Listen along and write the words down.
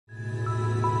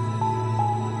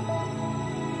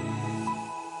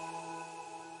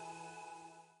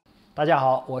大家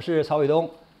好，我是曹卫东。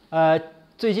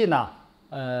最近呢，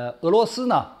俄罗斯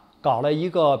呢搞了一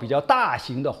个比较大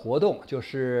型的活动，就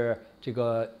是这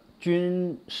个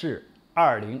军事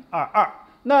2022。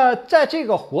那在这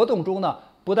个活动中呢，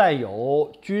不但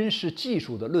有军事技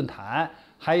术的论坛，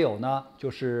还有呢就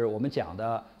是我们讲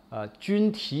的军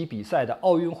体比赛的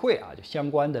奥运会啊，就相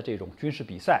关的这种军事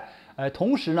比赛。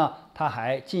同时呢，它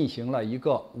还进行了一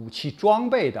个武器装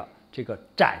备的这个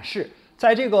展示。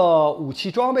在这个武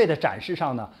器装备的展示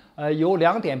上呢，有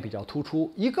2点比较突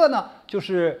出。一个呢，就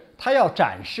是它要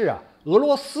展示俄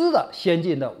罗斯的先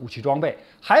进的武器装备；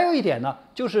还有一点呢，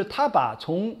就是它把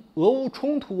从俄乌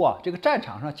冲突这个战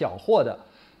场上缴获的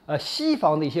西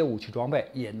方的一些武器装备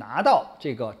也拿到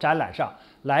这个展览上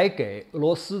来给俄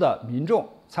罗斯的民众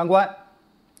参观。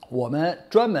我们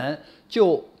专门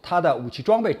就它的武器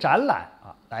装备展览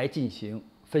来进行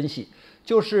分析。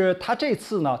就是他这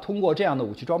次呢，通过这样的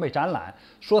武器装备展览，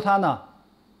说他呢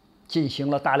进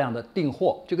行了大量的订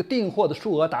货，这个订货的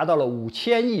数额达到了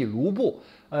5000亿卢布，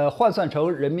换算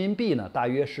成人民币呢，大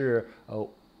约是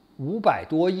500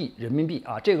多亿人民币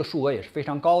啊，这个数额也是非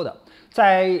常高的。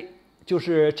在就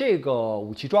是这个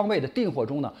武器装备的订货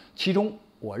中呢，其中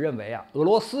我认为俄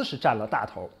罗斯是占了大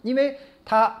头，因为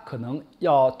它可能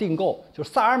要订购就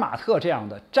是萨尔马特这样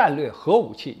的战略核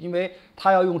武器，因为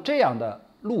它要用这样的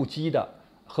陆基的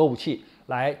核武器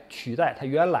来取代它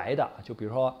原来的，就比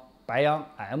如说白杨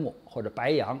M 或者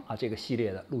白杨这个系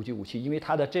列的陆基武器，因为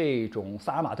它的这种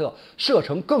萨尔马特射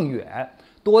程更远，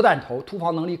多弹头，突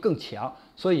防能力更强，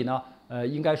所以呢，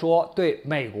应该说对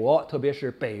美国，特别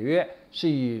是北约是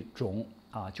一种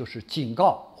就是警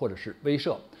告或者是威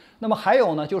慑。那么还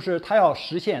有呢，就是它要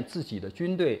实现自己的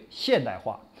军队现代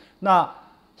化。那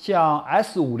像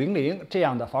S500这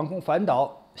样的防空反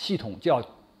导系统就要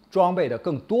装备的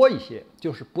更多一些，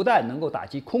就是不但能够打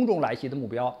击空中来袭的目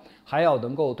标，还要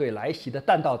能够对来袭的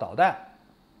弹道导弹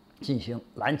进行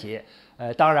拦截。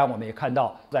当然我们也看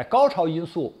到，在高超音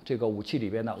速这个武器里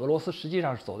边呢，俄罗斯实际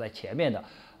上是走在前面的。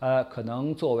可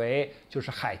能作为就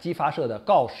是海基发射的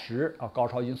锆10高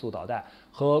超音速导弹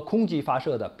和空基发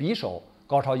射的匕首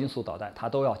高超音速导弹，它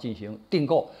都要进行订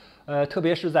购。特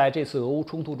别是在这次俄乌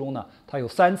冲突中呢，它有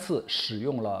3次使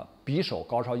用了匕首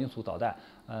高超音速导弹。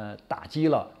打击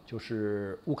了就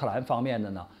是乌克兰方面的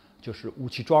呢，就是武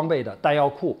器装备的弹药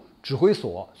库、指挥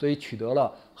所，所以取得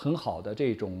了很好的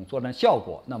这种作战效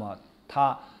果。那么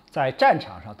它在战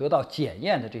场上得到检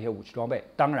验的这些武器装备，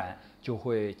当然就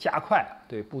会加快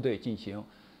对部队进行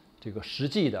这个实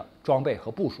际的装备和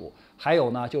部署。还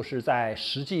有呢，就是在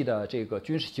实际的这个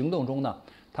军事行动中呢，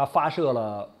它发射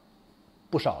了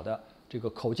不少的这个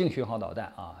口径巡航导弹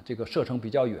这个射程比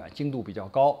较远，精度比较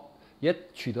高，也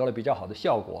取得了比较好的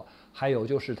效果。还有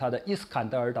就是它的伊斯坎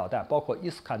德尔导弹，包括伊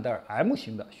斯坎德尔 M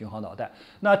型的巡航导弹。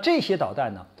那这些导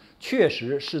弹呢，确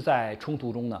实是在冲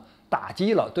突中呢打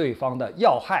击了对方的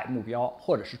要害目标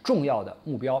或者是重要的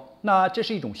目标。那这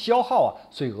是一种消耗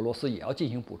所以俄罗斯也要进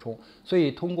行补充。所以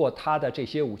通过它的这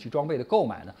些武器装备的购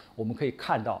买呢，我们可以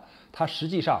看到它实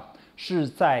际上是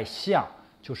在向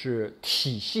就是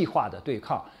体系化的对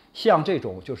抗。像这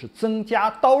种就是增加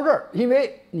刀刃，因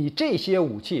为你这些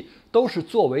武器都是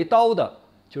作为刀的，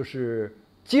就是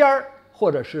尖儿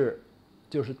或者是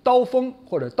就是刀锋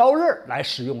或者刀刃来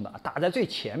使用的，打在最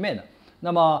前面的。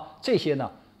那么这些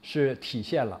呢，是体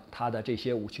现了它的这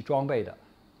些武器装备的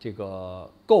这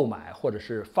个购买或者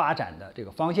是发展的这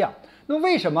个方向。那么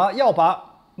为什么要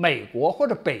把美国或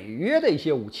者北约的一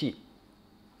些武器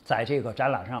在这个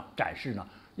展览上展示呢？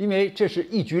因为这是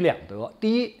一举两得。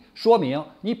第一，说明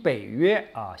你北约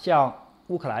向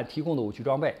乌克兰提供的武器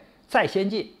装备再先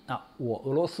进我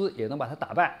俄罗斯也能把它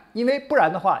打败。因为不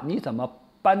然的话，你怎么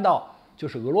搬到就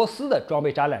是俄罗斯的装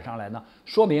备展览上来呢？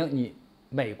说明你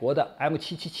美国的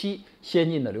M777先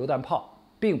进的榴弹炮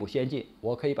并不先进，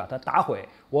我可以把它打毁，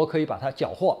我可以把它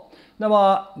缴获。那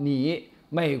么你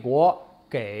美国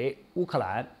给乌克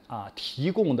兰提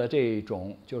供的这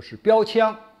种就是标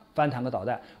枪反坦克导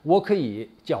弹，我可以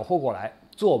缴获过来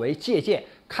作为借鉴，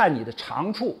看你的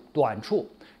长处短处，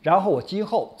然后我今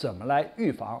后怎么来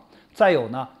预防。再有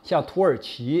呢，像土耳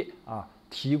其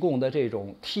提供的这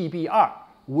种 TB2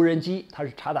无人机，它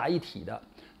是察打一体的。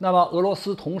那么俄罗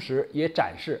斯同时也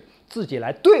展示自己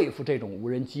来对付这种无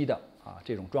人机的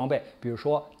这种装备，比如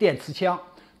说电磁枪，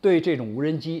对这种无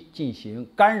人机进行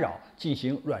干扰，进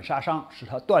行软杀伤，使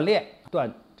它断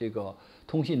这个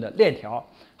通信的链条。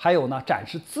还有呢，展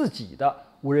示自己的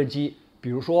无人机，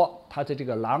比如说它的这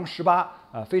个狼18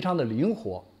非常的灵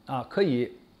活可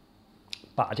以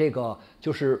把这个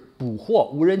就是捕获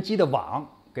无人机的网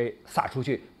给撒出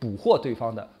去，捕获对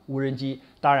方的无人机。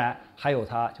当然还有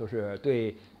它就是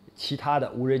对其他的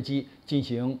无人机进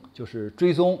行就是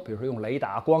追踪，比如说用雷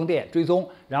达、光电追踪，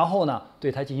然后呢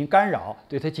对它进行干扰、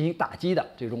对它进行打击的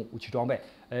这种武器装备。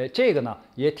这个呢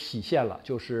也体现了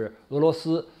就是俄罗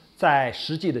斯在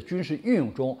实际的军事运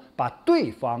用中，把对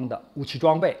方的武器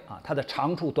装备啊，它的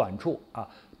长处、短处啊，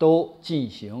都进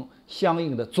行相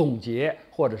应的总结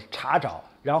或者是查找，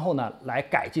然后呢来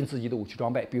改进自己的武器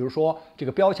装备。比如说这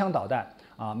个标枪导弹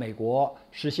啊，美国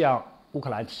是向乌克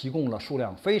兰提供了数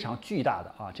量非常巨大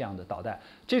的这样的导弹。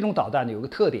这种导弹呢有个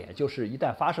特点，就是一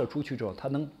旦发射出去之后，它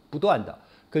能不断的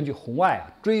根据红外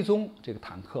追踪这个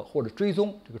坦克或者追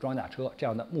踪这个装甲车这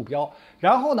样的目标，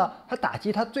然后呢，它打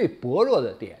击它最薄弱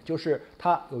的点，就是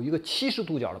它有一个70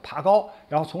度角的爬高，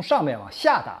然后从上面往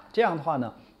下打。这样的话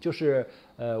呢，就是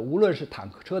无论是坦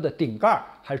克车的顶盖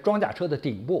还是装甲车的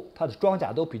顶部，它的装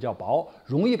甲都比较薄，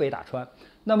容易被打穿。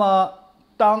那么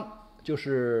当就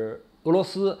是俄罗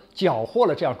斯缴获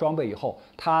了这样装备以后，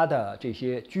它的这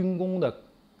些军工的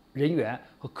人员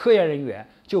和科研人员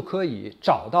就可以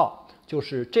找到就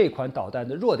是这款导弹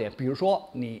的弱点，比如说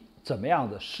你怎么样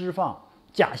的释放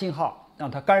假信号，让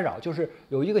它干扰，就是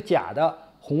有一个假的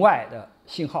红外的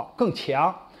信号更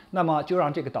强，那么就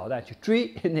让这个导弹去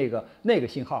追那个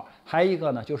信号。还有一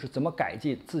个呢，就是怎么改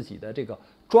进自己的这个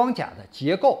装甲的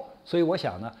结构。所以我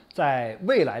想呢，在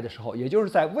未来的时候，也就是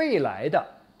在未来的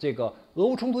这个俄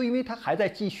乌冲突，因为它还在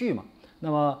继续嘛，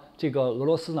那么这个俄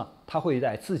罗斯呢，它会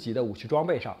在自己的武器装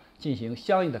备上进行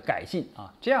相应的改进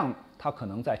啊，这样它可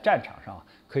能在战场上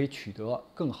可以取得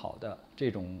更好的这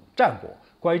种战果。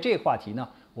关于这个话题呢，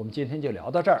我们今天就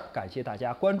聊到这儿，感谢大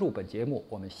家关注本节目，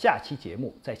我们下期节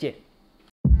目再见。